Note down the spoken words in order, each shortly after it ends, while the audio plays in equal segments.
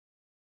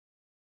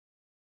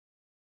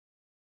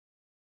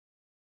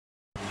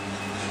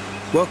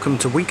Welcome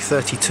to week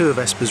 32 of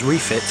Esper's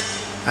Refit,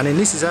 and in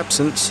Liz's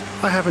absence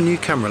I have a new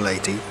camera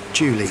lady,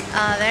 Julie.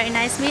 Very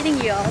nice meeting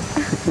you all.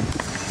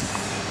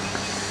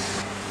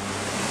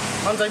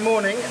 Monday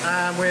morning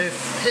and we've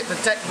hit the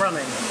deck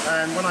running,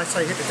 and when I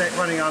say hit the deck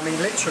running I mean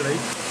literally,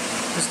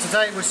 because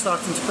today we're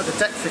starting to put the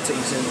deck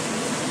fittings in.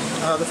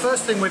 The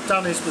first thing we've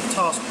done is we've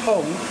tasked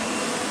Pong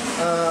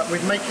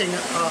with making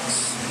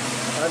us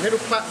little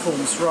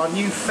platforms for our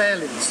new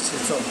fairleads to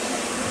sit on.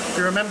 If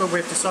you remember,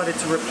 we've decided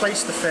to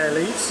replace the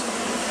fairleads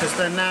because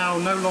they're now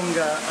no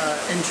longer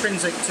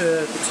intrinsic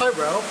to the tow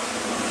rail,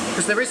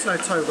 because there is no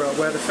tow rail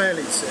where the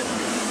fairleads sit.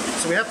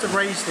 So we have to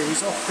raise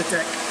these off the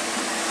deck.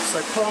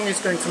 So Pong is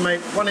going to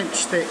make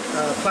 1-inch thick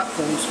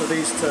platforms for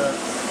these to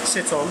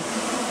sit on.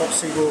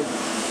 Obviously we'll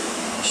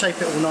shape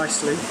it all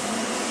nicely.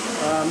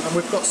 And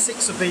we've got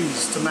 6 of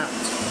these to mount.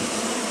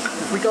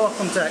 If we go up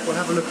on deck, we'll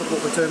have a look at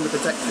what we're doing with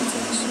the deck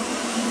fittings.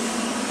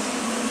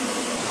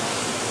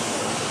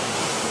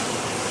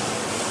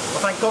 Well,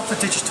 thank God for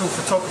digital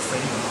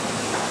photography.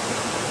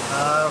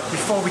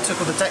 Before we took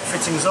all the deck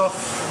fittings off,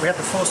 we had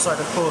the foresight,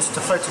 of course,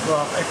 to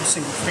photograph every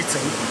single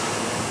fitting.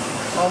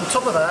 On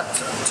top of that,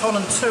 Ton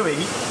and Tui,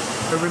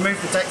 who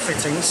removed the deck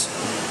fittings,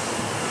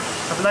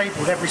 have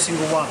labelled every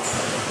single one.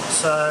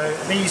 So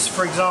these,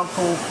 for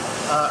example,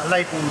 are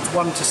labelled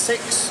 1 to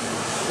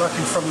 6,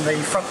 working from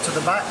the front to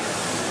the back,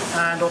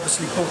 and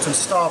obviously port and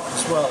starboard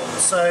as well.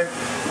 So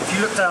if you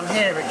look down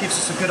here, it gives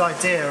us a good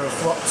idea of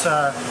what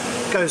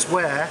goes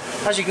where.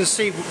 As you can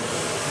see,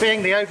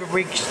 being the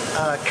over-rigged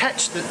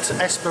ketch that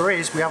Esper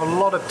is, we have a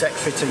lot of deck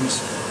fittings.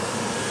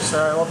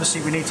 So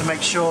obviously we need to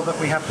make sure that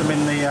we have them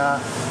in the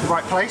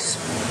right place.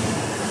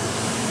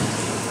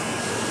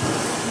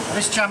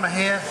 This jammer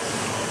here,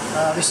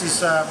 this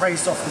is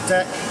raised off the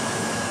deck.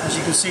 As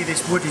you can see,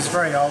 this wood is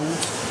very old.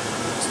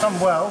 It's done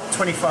well,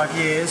 25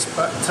 years,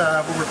 but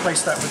we'll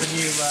replace that with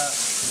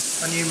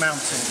a new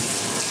mounting.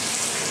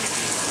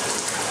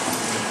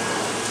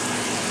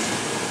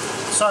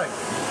 So,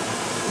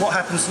 what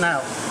happens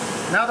now?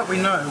 Now that we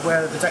know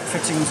where the deck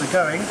fittings are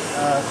going,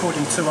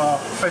 according to our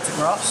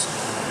photographs,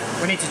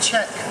 we need to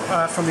check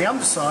from the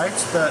underside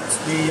that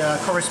the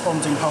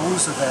corresponding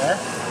holes are there.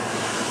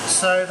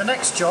 So the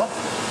next job,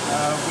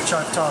 which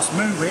I've tasked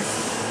Moo with,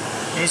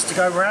 is to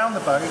go around the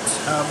boat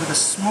with a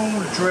small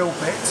drill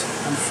bit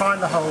and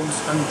find the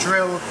holes and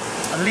drill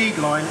a lead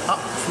line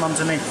up from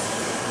underneath.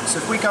 So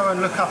if we go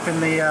and look up in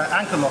the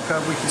anchor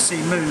locker, we can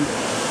see Moo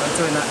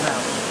doing that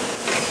now.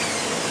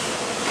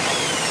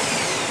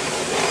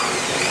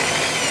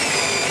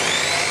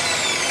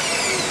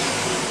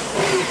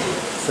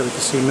 So we can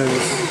see Moo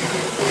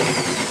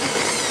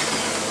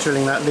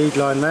drilling that lead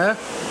line there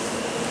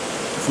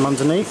from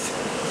underneath,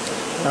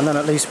 and then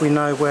at least we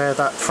know where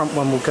that front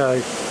one will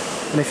go.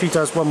 And if he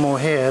does one more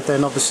here,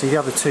 then obviously the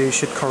other two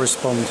should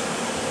correspond.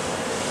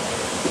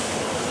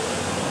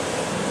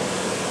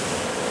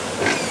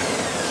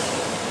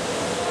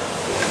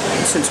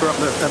 Since we're up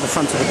at the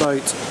front of the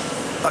boat,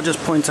 I'll just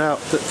point out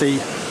that the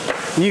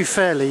new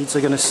fairleads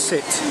are going to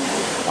sit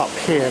up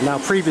here. Now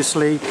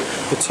previously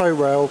the tow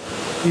rail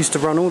used to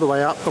run all the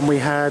way up, and we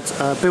had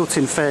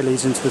built-in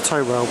fairleads into the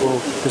tow rail. Well,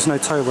 there's no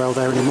tow rail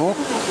there anymore,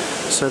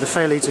 so the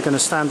fairleads are going to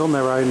stand on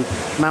their own,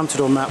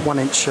 mounted on that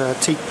 1-inch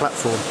teak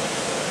platform.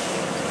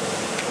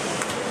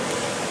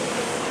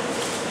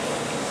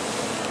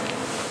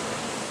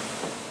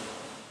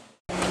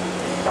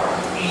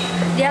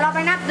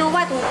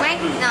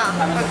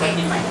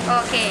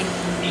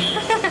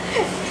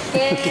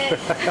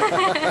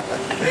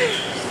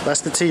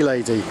 That's the tea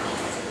lady.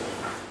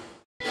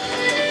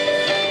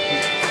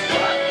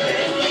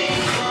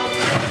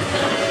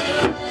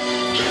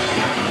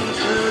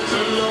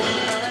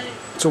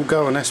 It's all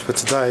go on Esper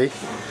today,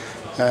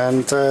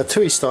 and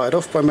Tui started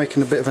off by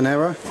making a bit of an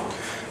error.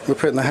 We're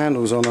putting the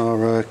handles on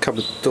our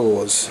cupboard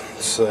doors,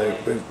 so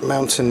we're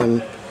mounting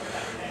them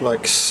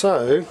like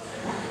so,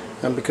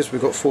 and because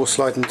we've got 4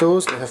 sliding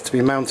doors, they have to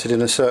be mounted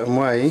in a certain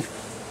way,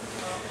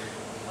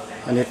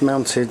 and he'd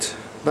mounted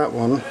that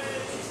one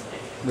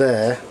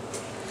there,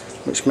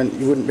 which meant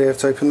you wouldn't be able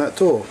to open that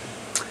door.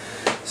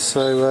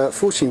 So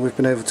fortunately we've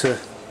been able to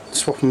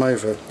swap them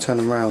over, turn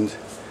them around.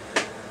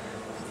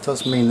 It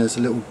does mean there's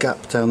a little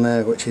gap down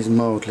there which is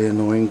mildly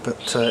annoying,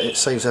 but it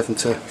saves having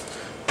to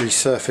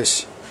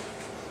resurface.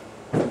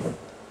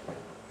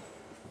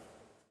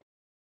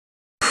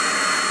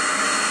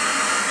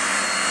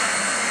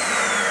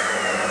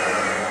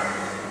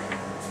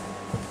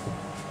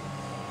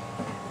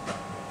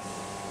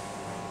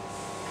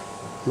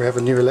 We have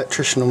a new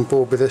electrician on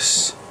board with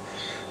us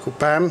called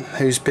Bam,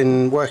 who's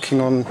been working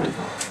on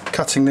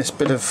cutting this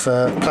bit of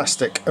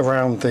plastic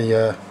around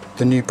the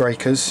new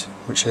breakers,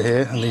 which are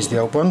here, and these are the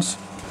old ones.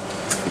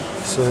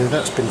 So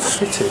that's been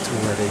fitted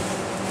already,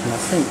 and I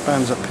think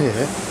Bam's up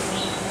here.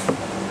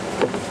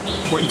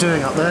 What are you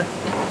doing up there?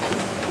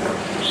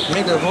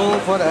 Make the hole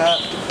for the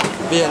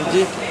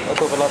BNG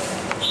autopilot.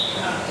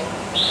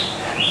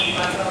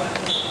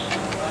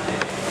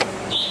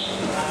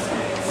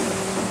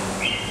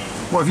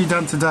 What have you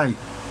done today?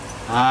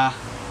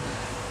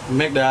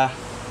 Make the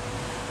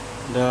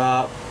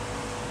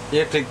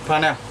electric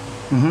panel.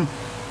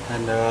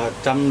 And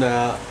jump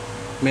the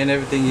main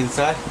everything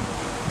inside.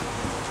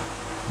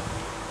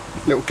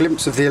 Little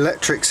glimpse of the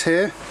electrics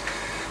here.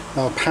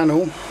 Our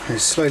panel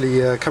is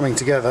slowly coming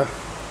together,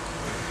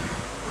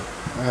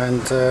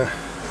 and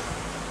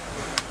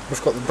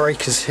we've got the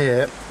breakers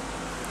here,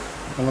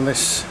 and on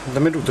this, the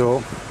middle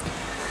door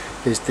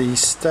is the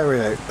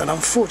stereo, and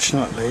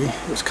unfortunately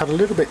it was cut a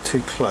little bit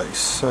too close,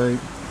 so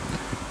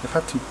I've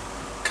had to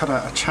cut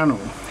out a channel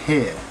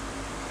here.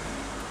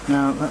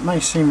 Now that may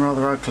seem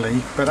rather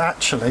ugly, but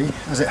actually,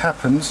 as it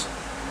happens,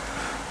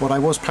 what I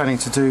was planning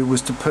to do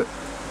was to put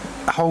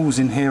holes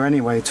in here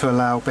anyway to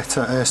allow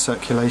better air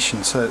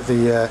circulation, so that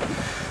the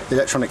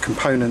electronic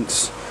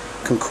components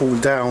can cool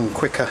down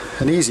quicker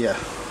and easier.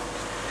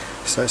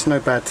 So it's no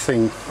bad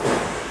thing.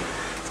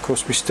 Of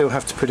course, we still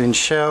have to put in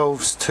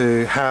shelves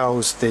to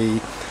house the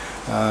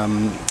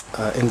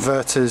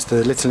inverters,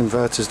 the little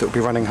inverters that will be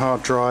running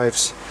hard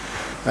drives,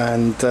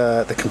 and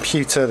the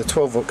computer, the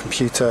 12-volt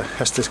computer,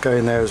 has to go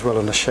in there as well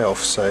on the shelf,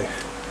 so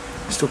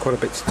still quite a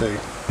bit to do.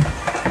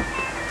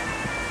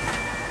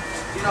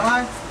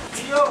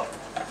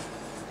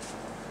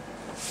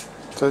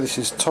 So this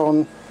is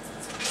Ton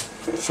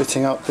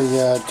fitting up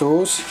the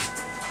doors.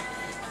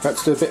 We've had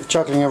to do a bit of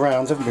juggling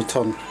around, haven't we,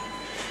 Ton?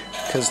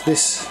 Because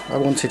this I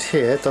wanted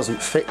here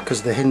doesn't fit because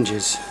of the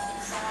hinges.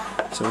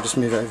 So we'll just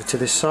move it over to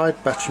this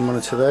side, battery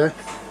monitor there.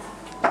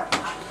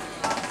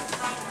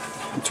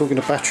 I'm talking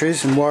of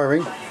batteries and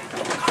wiring.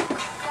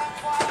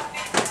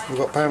 We've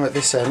got power at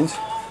this end.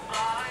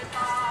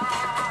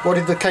 What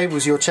are the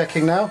cables you're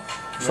checking now?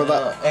 For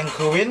that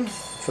anchor winch.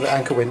 For the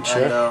anchor winch,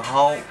 and yeah?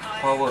 how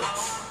power.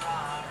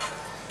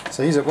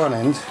 So he's at one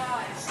end,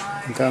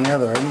 and down the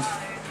other end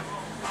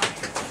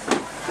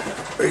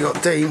we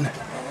got Dean,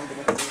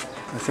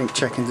 I think,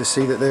 checking to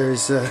see that there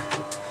is a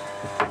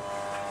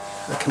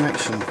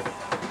connection.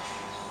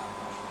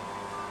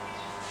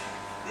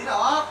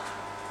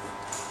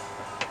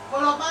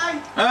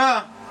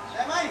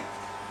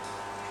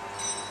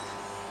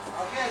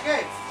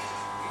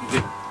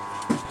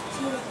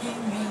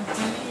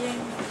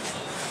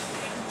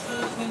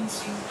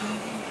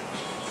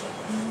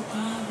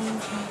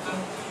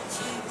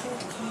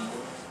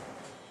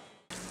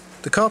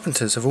 The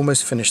carpenters have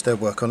almost finished their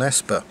work on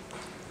Esper.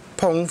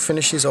 Pong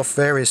finishes off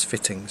various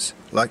fittings,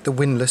 like the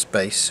windlass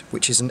base,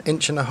 which is an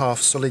 1.5"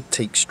 solid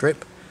teak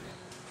strip,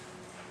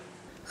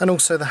 and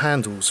also the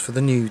handles for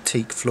the new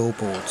teak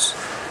floorboards.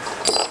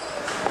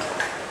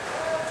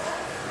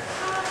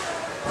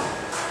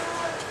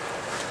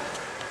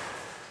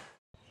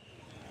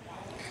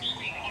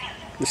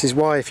 This is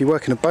why, if you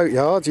work in a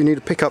boatyard, you need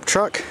a pickup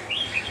truck.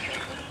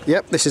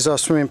 Yep, this is our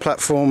swimming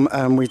platform,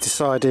 and we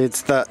decided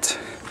that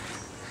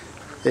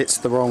it's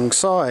the wrong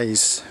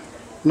size.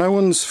 No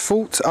one's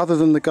fault other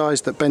than the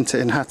guys that bent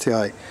it in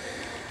Hatiai.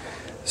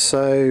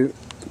 So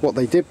what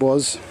they did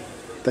was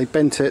they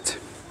bent it,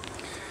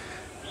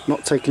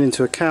 not taking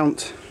into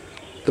account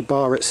the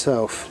bar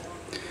itself,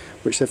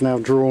 which they've now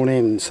drawn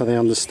in so they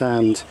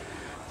understand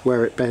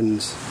where it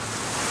bends.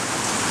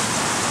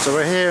 So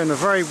we're here in a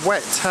very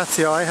wet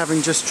Hatiai,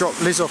 having just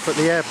dropped Liz off at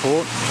the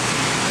airport,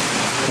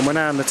 and we're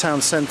now in the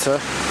town centre.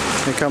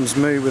 Here comes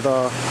Moo with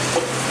our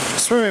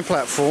swimming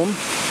platform.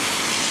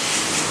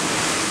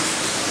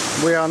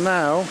 We are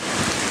now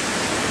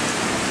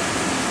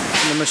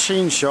in the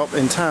machine shop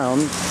in town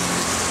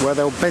where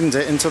they'll bend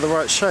it into the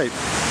right shape.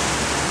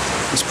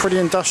 It's pretty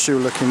industrial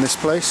looking, this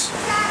place.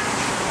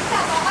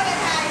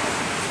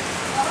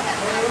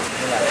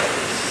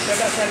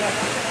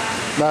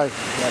 No.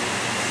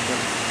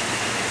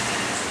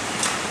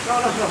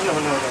 No.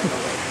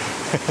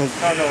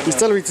 He's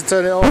telling me to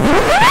turn it off.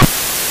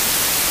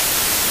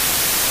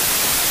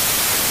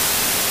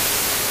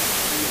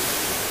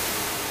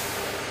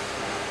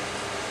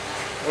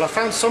 Well, I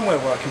found somewhere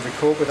where I can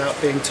record without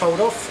being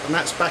told off, and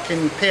that's back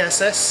in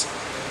PSS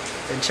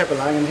in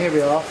Chebelang, and here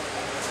we are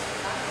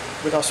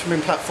with our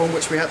swimming platform,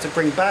 which we had to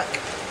bring back.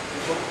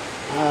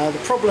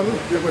 The problem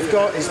that we've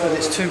got is that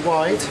it's too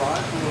wide,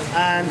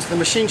 and the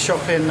machine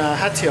shop in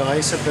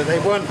Hatiai said that they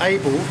weren't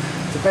able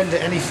to bend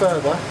it any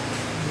further.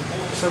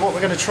 So what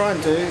we're going to try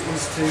and do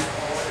is to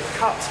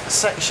cut a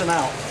section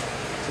out.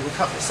 So we'll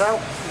cut this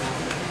out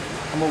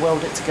and we'll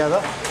weld it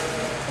together.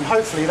 And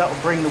hopefully that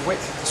will bring the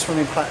width of the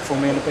swimming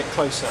platform in a bit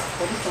closer.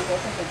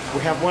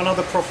 We have one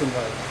other problem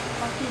though.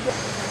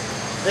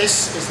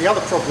 This is the other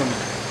problem.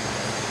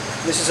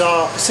 This is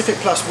our Pacific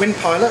Plus wind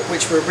pilot,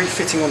 which we're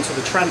refitting onto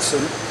the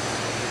transom.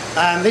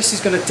 And this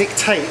is going to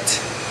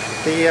dictate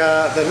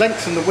the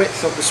length and the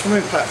width of the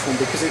swimming platform,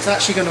 because it's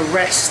actually going to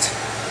rest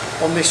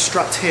on this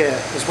strut here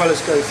as well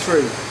as go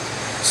through.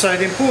 So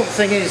the important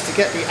thing is to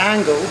get the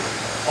angle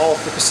of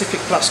the Pacific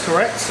Plus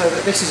correct, so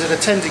that this is at a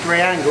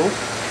 10-degree angle.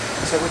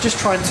 So we're just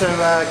trying to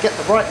get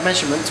the right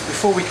measurement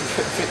before we can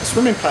fit the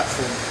swimming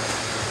platform.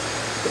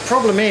 The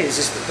problem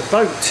is that the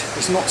boat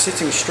is not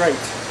sitting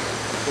straight.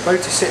 The boat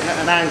is sitting at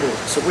an angle,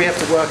 so we have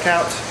to work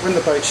out, when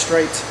the boat's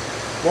straight,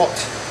 what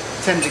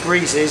 10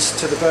 degrees is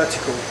to the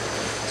vertical.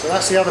 So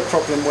that's the other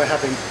problem we're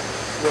having.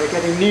 We're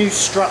getting new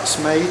struts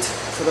made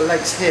for the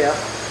legs here,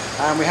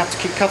 and we have to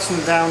keep cutting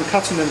them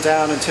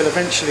down until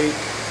eventually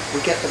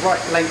we get the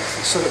right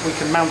length so that we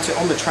can mount it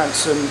on the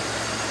transom,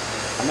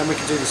 and then we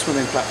can do the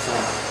swimming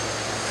platform.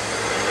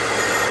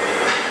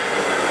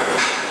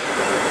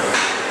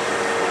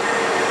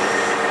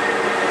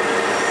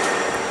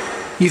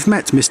 You've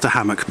met Mr.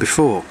 Hammock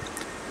before.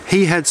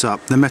 He heads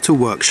up the metal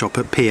workshop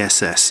at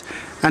PSS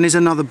and is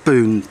another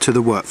boon to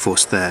the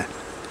workforce there.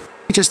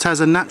 He just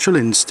has a natural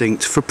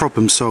instinct for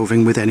problem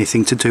solving with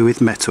anything to do with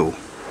metal.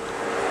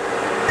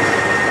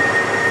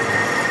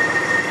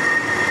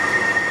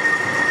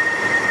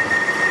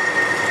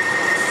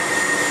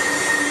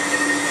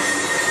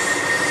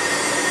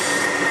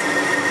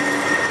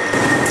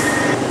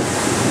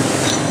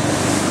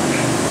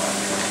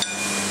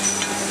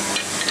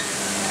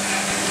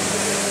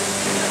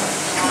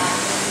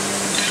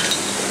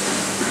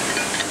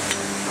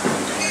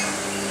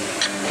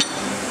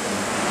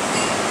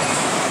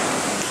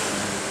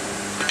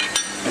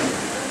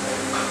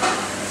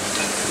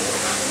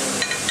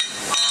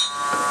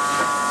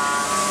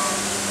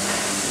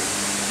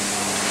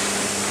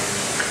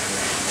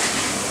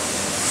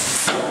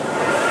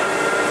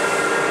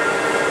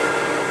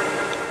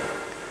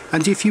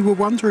 And if you were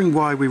wondering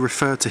why we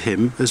refer to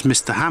him as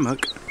Mr.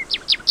 Hammock,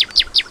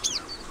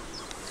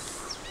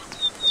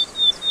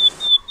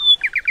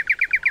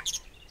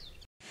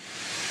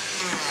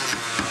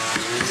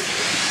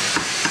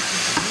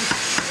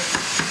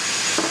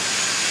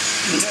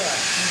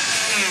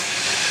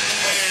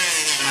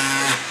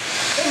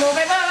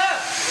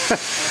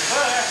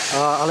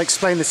 I'll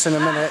explain this in a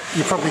minute.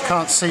 You probably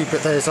can't see,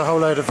 but there's a whole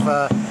load of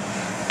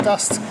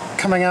dust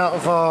coming out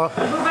of our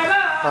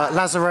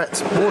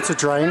lazarette water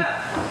drain,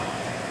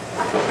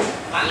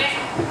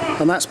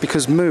 and that's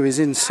because Moo is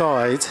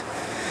inside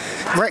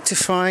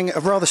rectifying a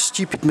rather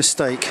stupid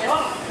mistake.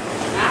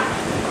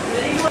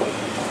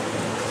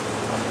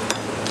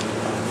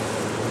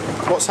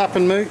 What's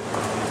happened, Moo?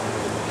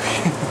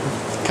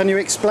 Can you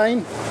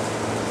explain?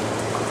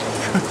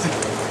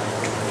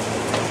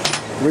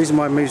 The reason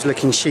why Moo's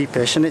looking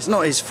sheepish, and it's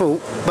not his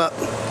fault, but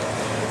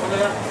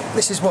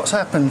this is what's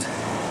happened.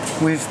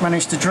 We've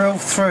managed to drill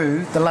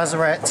through the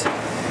lazarette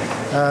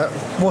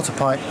water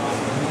pipe,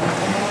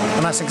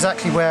 and that's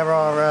exactly where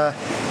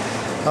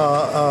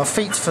our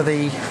feet for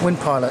the wind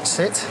pilot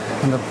sit,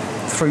 and the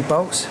through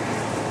bolts.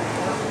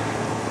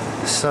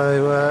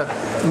 So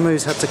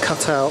Moo's had to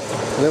cut out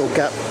a little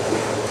gap.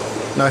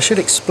 Now I should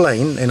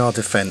explain in our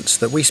defence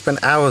that we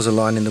spent hours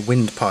aligning the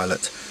wind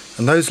pilot,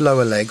 and those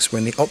lower legs were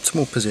in the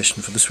optimal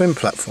position for the swim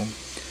platform.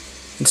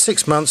 In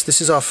 6 months this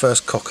is our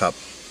first cock-up.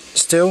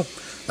 Still,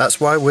 that's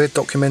why we're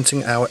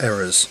documenting our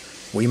errors.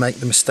 We make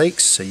the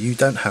mistakes so you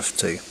don't have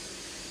to.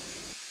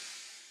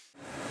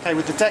 Okay,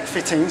 with the deck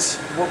fittings,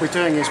 what we're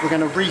doing is we're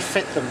going to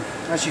refit them.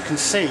 As you can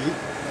see,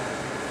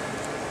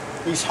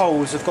 these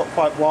holes have got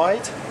quite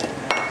wide,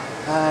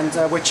 and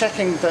we're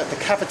checking that the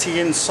cavity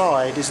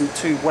inside isn't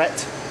too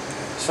wet.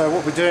 So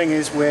what we're doing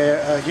is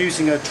we're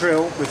using a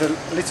drill with a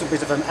little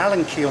bit of an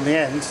Allen key on the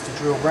end to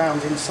drill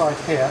round inside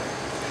here.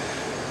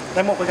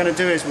 Then what we're going to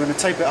do is we're going to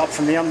tape it up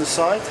from the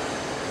underside,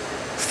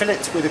 fill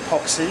it with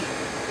epoxy,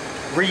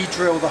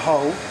 re-drill the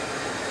hole,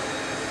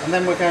 and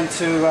then we're going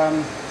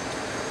to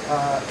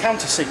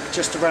countersink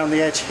just around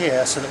the edge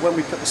here, so that when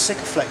we put the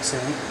Sikaflex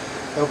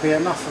in, there'll be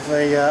enough of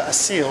a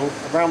seal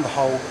around the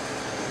hole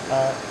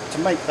to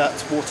make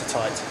that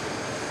watertight.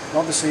 And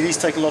obviously these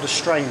take a lot of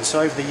strain,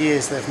 so over the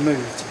years they've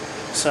moved.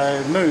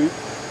 So Moo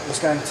was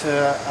going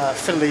to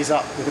fill these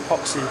up with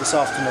epoxy this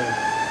afternoon.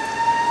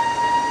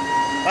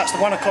 That's the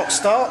 1 o'clock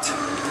start,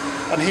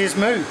 and here's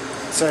Moo.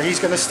 So he's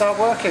going to start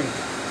working.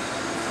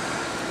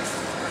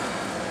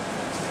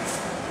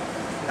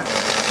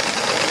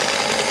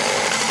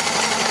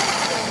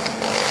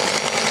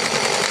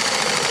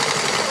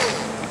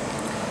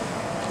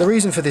 The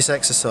reason for this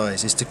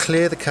exercise is to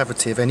clear the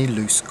cavity of any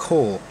loose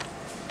core.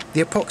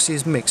 The epoxy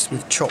is mixed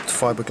with chopped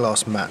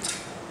fiberglass mat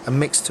and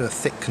mixed to a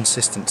thick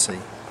consistency.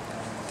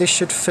 This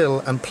should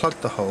fill and plug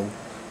the hole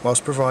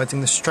whilst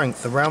providing the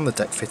strength around the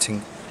deck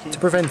fitting to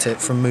prevent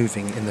it from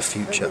moving in the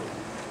future.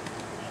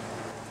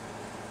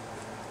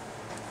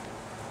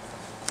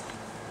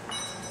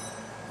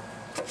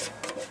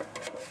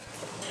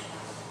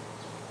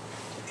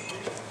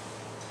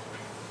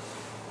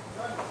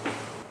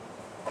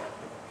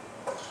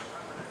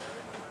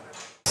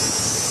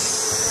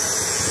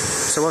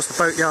 So whilst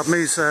the boatyard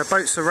moves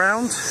boats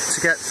around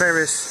to get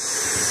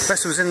various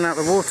vessels in and out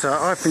of the water,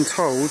 I've been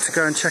told to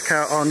go and check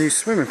out our new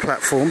swimming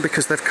platform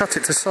because they've cut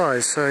it to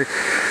size. So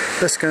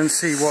let's go and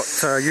see what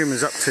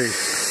Yuma's up to.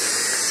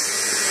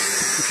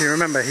 If you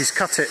remember, he's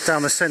cut it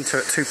down the centre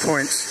at 2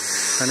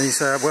 points and he's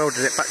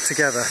welded it back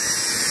together.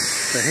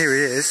 So here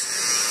he is.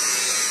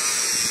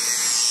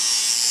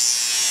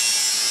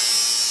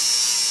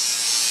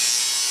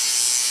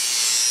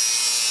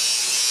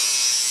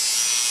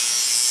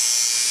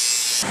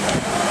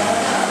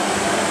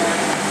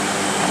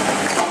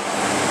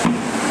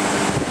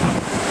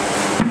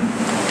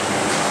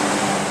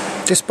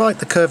 Despite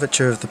the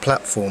curvature of the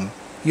platform,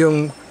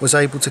 Jung was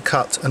able to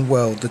cut and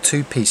weld the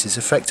two pieces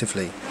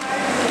effectively.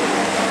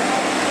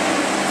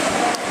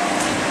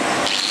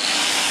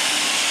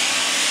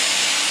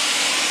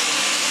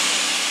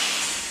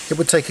 It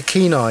would take a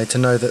keen eye to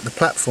know that the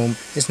platform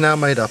is now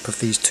made up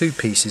of these two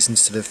pieces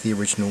instead of the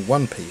original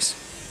one piece.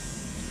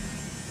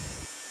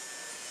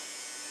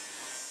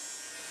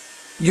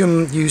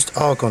 Yum used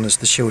argon as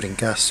the shielding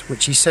gas,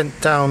 which he sent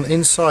down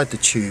inside the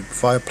tube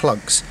via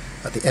plugs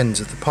at the ends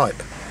of the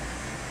pipe.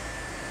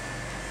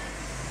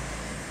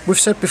 We've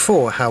said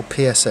before how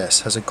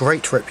PSS has a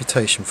great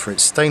reputation for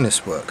its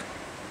stainless work.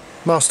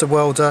 Master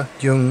welder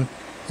Jung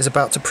is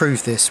about to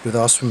prove this with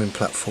our swimming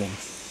platform.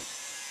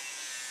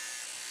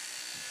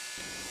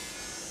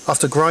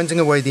 After grinding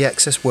away the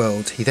excess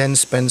weld, he then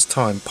spends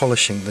time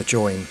polishing the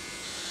join.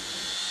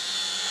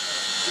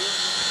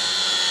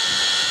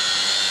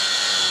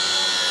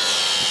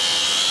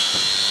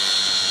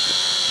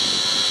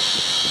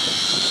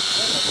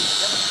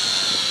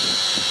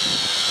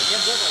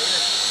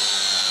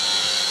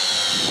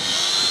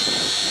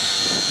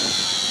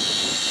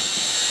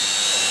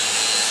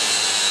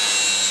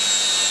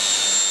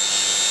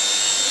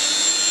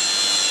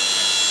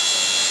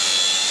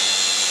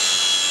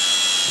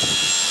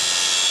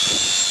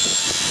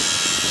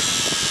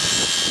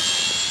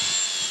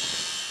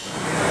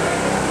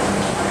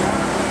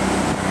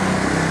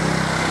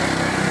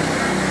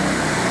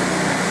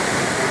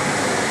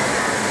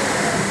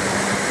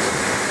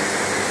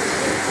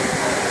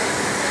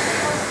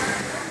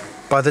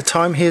 By the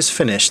time he has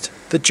finished,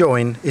 the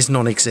join is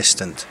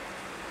non-existent.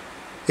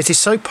 It is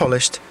so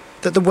polished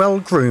that the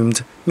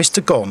well-groomed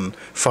Mr. Gon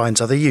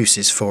finds other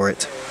uses for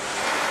it.